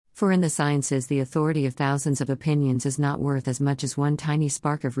For in the sciences, the authority of thousands of opinions is not worth as much as one tiny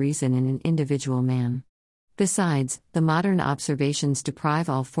spark of reason in an individual man. Besides, the modern observations deprive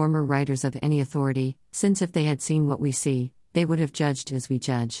all former writers of any authority, since if they had seen what we see, they would have judged as we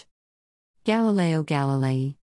judge. Galileo Galilei.